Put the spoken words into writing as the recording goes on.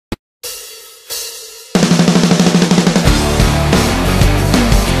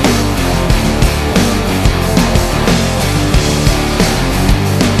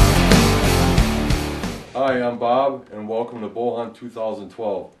Bob, and welcome to Bow Hunt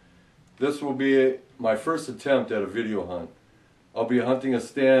 2012. This will be my first attempt at a video hunt. I'll be hunting a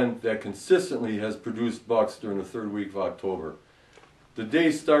stand that consistently has produced bucks during the third week of October. The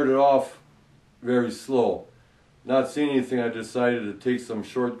day started off very slow. Not seeing anything, I decided to take some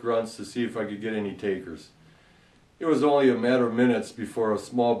short grunts to see if I could get any takers. It was only a matter of minutes before a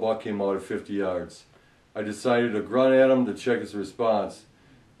small buck came out at 50 yards. I decided to grunt at him to check his response.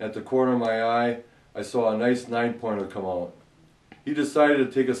 At the corner of my eye, I saw a nice 9-pointer come out. He decided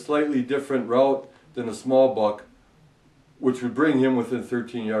to take a slightly different route than the small buck, which would bring him within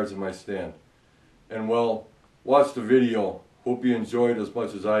 13 yards of my stand. And well, watch the video. Hope you enjoyed as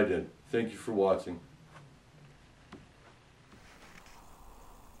much as I did. Thank you for watching.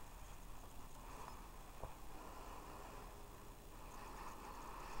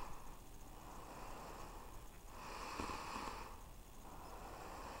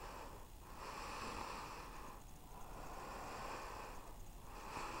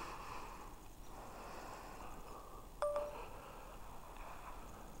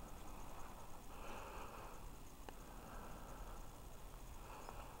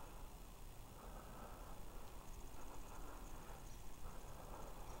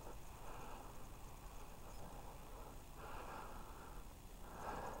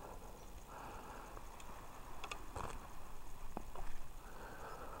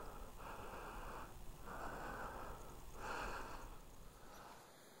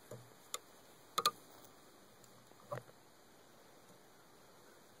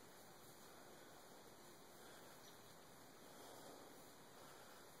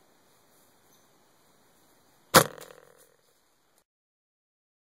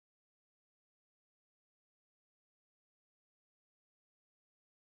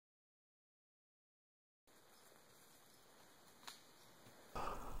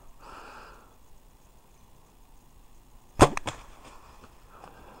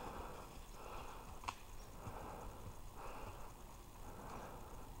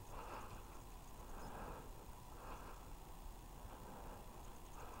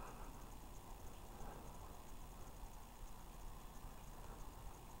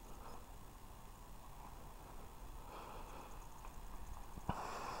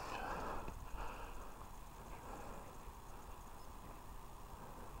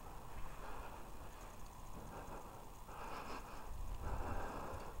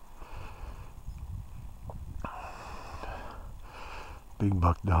 Big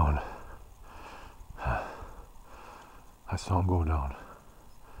buck down. I saw him go down.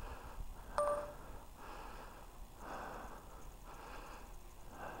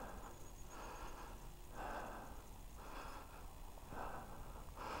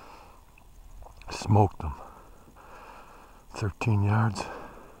 Smoked him. 13 yards.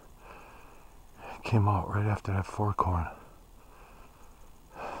 Came out right after that forkhorn.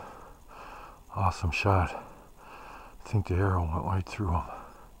 Awesome shot. I think the arrow went right through him.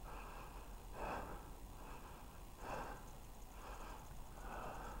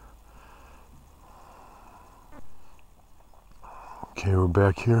 Okay, we're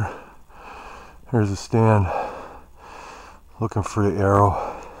back here. Here's the stand. Looking for the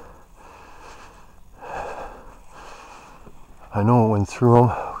arrow. I know it went through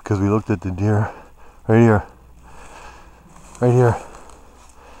him because we looked at the deer. Right here. Right here.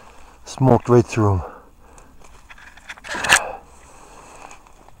 Smoked right through him.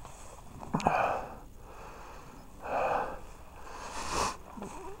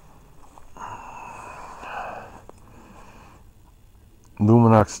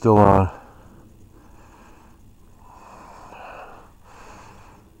 Luminox still on.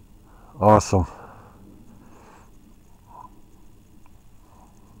 Awesome.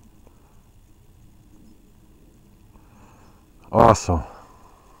 Awesome.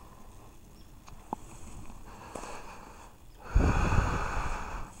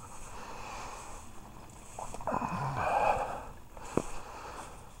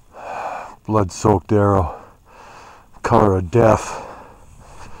 Blood-soaked arrow. Color of death.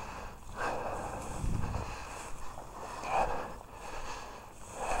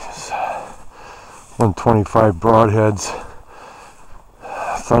 125 broadheads,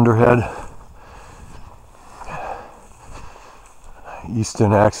 thunderhead,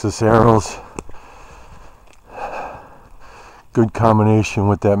 Easton Axis arrows. Good combination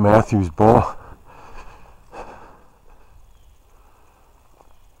with that Matthews bow.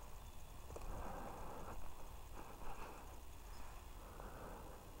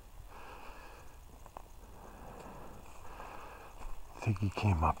 I think he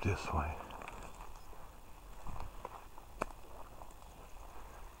came up this way.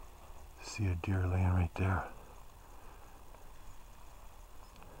 See a deer laying right there.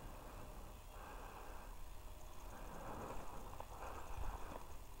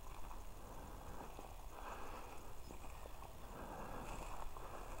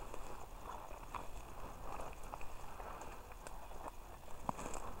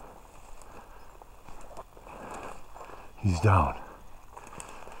 He's down.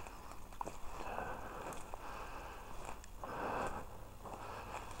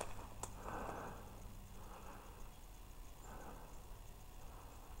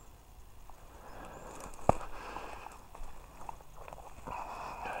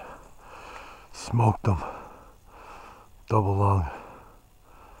 Smoked him. Double lung.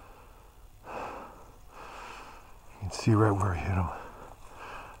 You can see right where he hit him.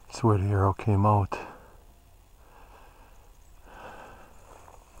 That's where the arrow came out.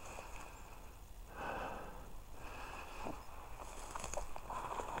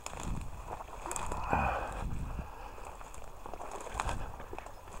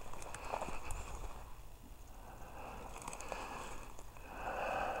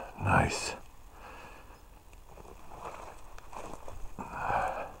 Nice.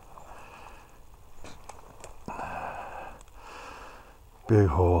 Big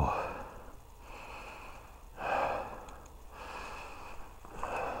hole.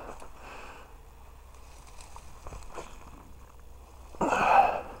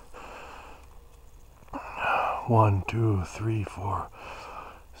 One, 2, 3, 4,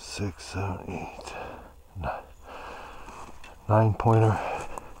 6, 7, 8, 9. 9-pointer.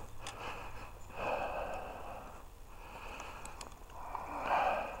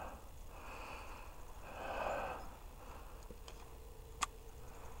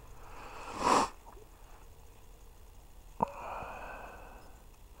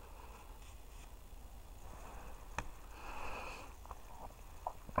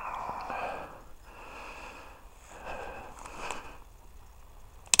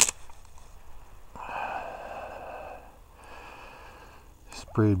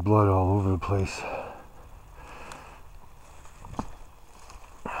 Sprayed blood all over the place.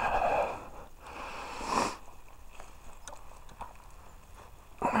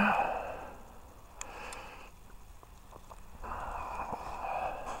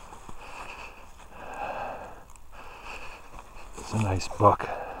 It's a nice buck.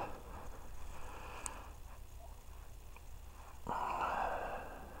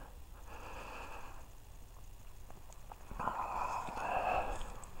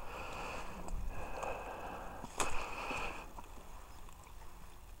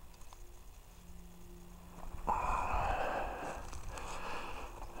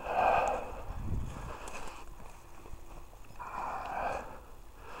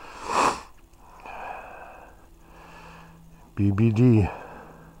 BBD.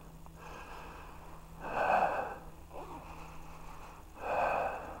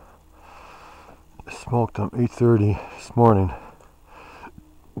 Smoked him 8:30 this morning.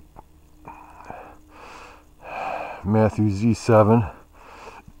 Matthew Z7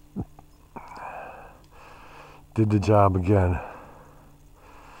 did the job again.